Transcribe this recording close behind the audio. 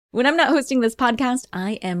When I'm not hosting this podcast,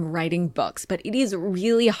 I am writing books, but it is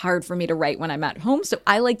really hard for me to write when I'm at home, so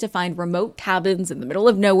I like to find remote cabins in the middle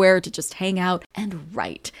of nowhere to just hang out and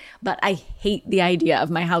write. But I hate the idea of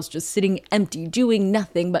my house just sitting empty, doing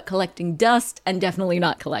nothing but collecting dust and definitely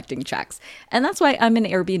not collecting checks. And that's why I'm an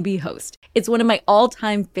Airbnb host. It's one of my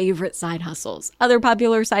all-time favorite side hustles. Other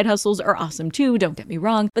popular side hustles are awesome too, don't get me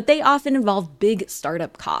wrong, but they often involve big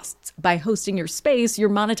startup costs. By hosting your space, you're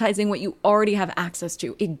monetizing what you already have access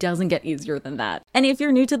to. It doesn't get easier than that. And if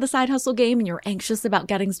you're new to the side hustle game and you're anxious about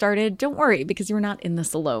getting started, don't worry, because you're not in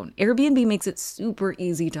this alone. Airbnb makes it super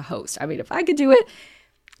easy to host. I mean, if I could do it,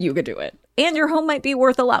 you could do it. And your home might be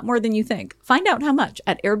worth a lot more than you think. Find out how much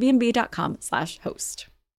at airbnb.com/host.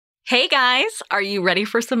 Hey guys, are you ready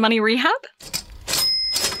for some money rehab?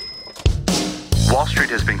 Wall Street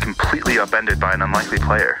has been completely upended by an unlikely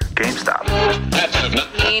player, GameStop.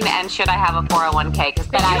 And should I have a 401k? Because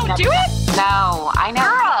then I don't do it? No, I know.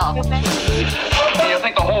 Girl! You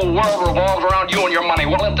think the whole world revolves around you and your money?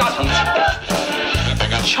 Well, it doesn't.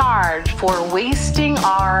 Charge for wasting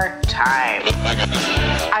our time.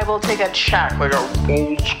 I will take a check. Like a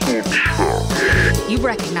old school check. You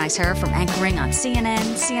recognize her from anchoring on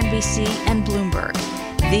CNN, CNBC, and Bloomberg.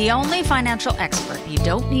 The only financial expert you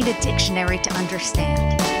don't need a dictionary to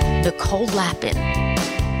understand. Nicole Lapin.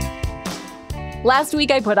 Last week,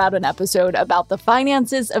 I put out an episode about the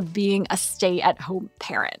finances of being a stay-at-home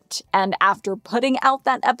parent. And after putting out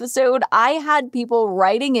that episode, I had people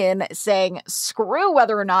writing in saying, screw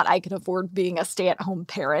whether or not I can afford being a stay-at-home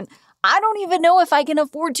parent. I don't even know if I can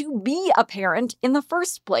afford to be a parent in the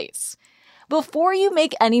first place. Before you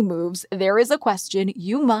make any moves, there is a question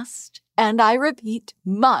you must, and I repeat,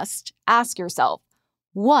 must ask yourself.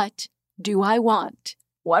 What do I want?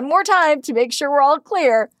 One more time to make sure we're all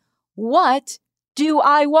clear. What do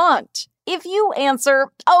I want? If you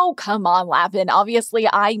answer, oh, come on, Lapin, obviously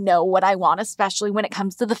I know what I want, especially when it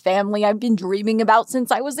comes to the family I've been dreaming about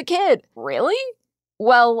since I was a kid. Really?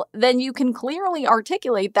 Well, then you can clearly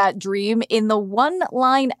articulate that dream in the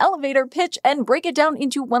one-line elevator pitch and break it down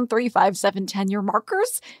into 1, 3, 5, 7, 10-year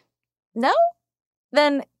markers? No?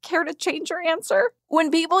 Then care to change your answer? When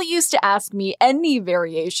people used to ask me any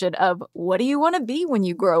variation of, what do you want to be when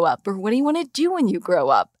you grow up? Or what do you want to do when you grow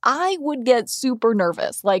up? I would get super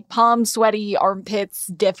nervous, like palms sweaty, armpits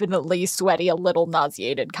definitely sweaty, a little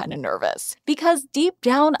nauseated, kind of nervous. Because deep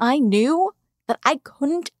down, I knew that I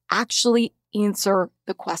couldn't actually answer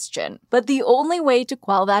the question. But the only way to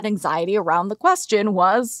quell that anxiety around the question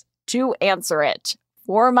was to answer it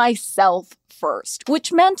for myself first,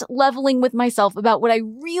 which meant leveling with myself about what I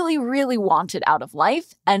really, really wanted out of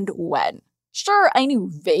life and when. Sure, I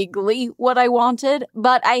knew vaguely what I wanted,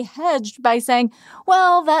 but I hedged by saying,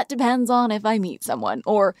 well, that depends on if I meet someone,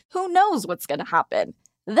 or who knows what's going to happen.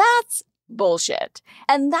 That's bullshit.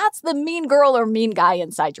 And that's the mean girl or mean guy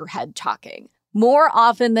inside your head talking. More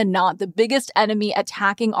often than not, the biggest enemy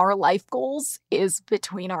attacking our life goals is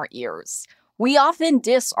between our ears. We often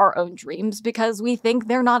diss our own dreams because we think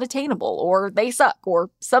they're not attainable, or they suck,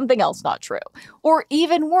 or something else not true. Or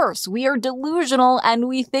even worse, we are delusional and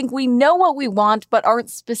we think we know what we want but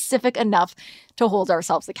aren't specific enough to hold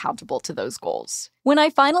ourselves accountable to those goals. When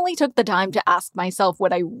I finally took the time to ask myself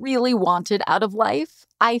what I really wanted out of life,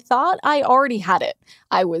 I thought I already had it.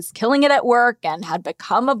 I was killing it at work and had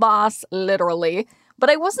become a boss, literally. But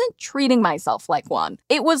I wasn't treating myself like one.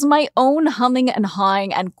 It was my own humming and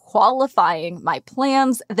hawing and qualifying my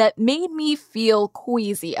plans that made me feel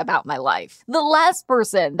queasy about my life. The last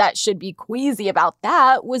person that should be queasy about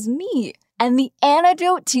that was me. And the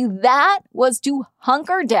antidote to that was to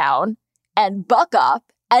hunker down and buck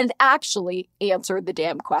up and actually answer the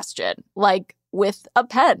damn question. Like with a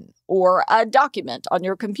pen or a document on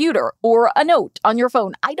your computer or a note on your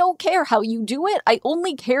phone. I don't care how you do it. I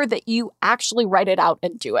only care that you actually write it out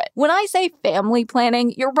and do it. When I say family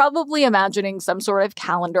planning, you're probably imagining some sort of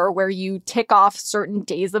calendar where you tick off certain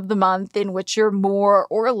days of the month in which you're more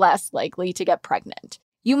or less likely to get pregnant.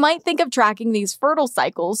 You might think of tracking these fertile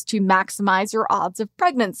cycles to maximize your odds of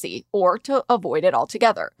pregnancy or to avoid it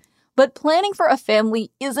altogether. But planning for a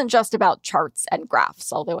family isn't just about charts and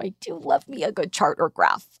graphs, although I do love me a good chart or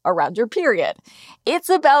graph around your period. It's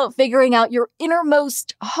about figuring out your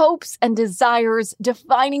innermost hopes and desires,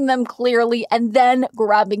 defining them clearly, and then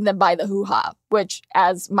grabbing them by the hoo-ha, which,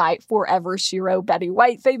 as my forever shero Betty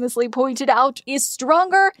White famously pointed out, is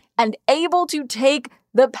stronger and able to take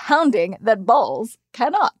the pounding that balls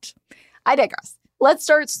cannot. I digress. Let's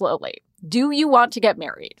start slowly. Do you want to get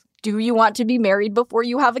married? Do you want to be married before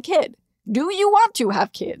you have a kid? Do you want to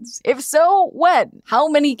have kids? If so, when? How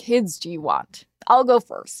many kids do you want? I'll go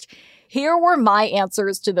first. Here were my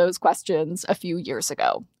answers to those questions a few years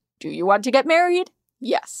ago. Do you want to get married?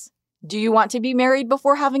 Yes. Do you want to be married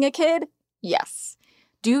before having a kid? Yes.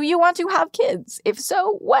 Do you want to have kids? If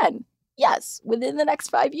so, when? Yes, within the next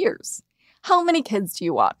 5 years. How many kids do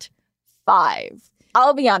you want? 5.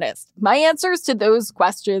 I'll be honest, my answers to those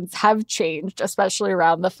questions have changed, especially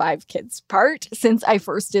around the 5 kids part, since I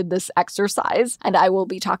first did this exercise, and I will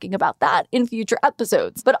be talking about that in future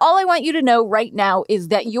episodes. But all I want you to know right now is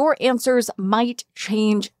that your answers might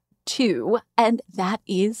change too, and that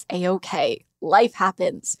is a-okay. Life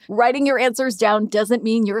happens. Writing your answers down doesn't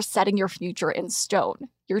mean you're setting your future in stone.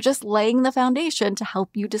 You're just laying the foundation to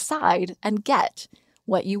help you decide and get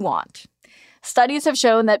what you want. Studies have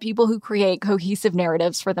shown that people who create cohesive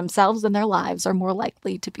narratives for themselves and their lives are more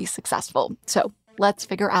likely to be successful. So let's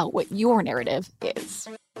figure out what your narrative is.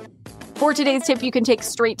 For today's tip you can take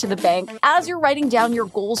straight to the bank, as you're writing down your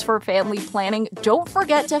goals for family planning, don't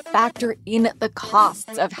forget to factor in the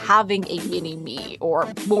costs of having a mini-me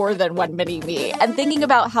or more than one mini-me and thinking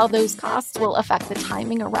about how those costs will affect the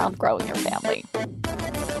timing around growing your family.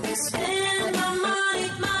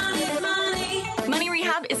 Money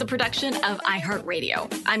Rehab is a production of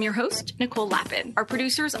iHeartRadio. I'm your host, Nicole Lapin. Our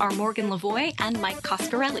producers are Morgan Lavoie and Mike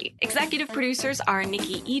Coscarelli. Executive producers are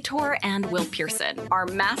Nikki Etor and Will Pearson. Our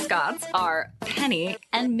mascots are Penny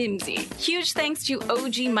and Mimsy. Huge thanks to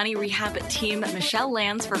OG Money Rehab team Michelle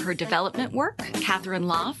Lands for her development work, Catherine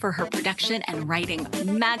Law for her production and writing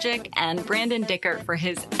magic, and Brandon Dickert for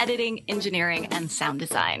his editing, engineering, and sound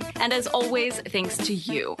design. And as always, thanks to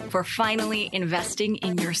you for finally investing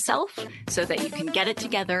in yourself so that you can get it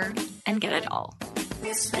together and get it all.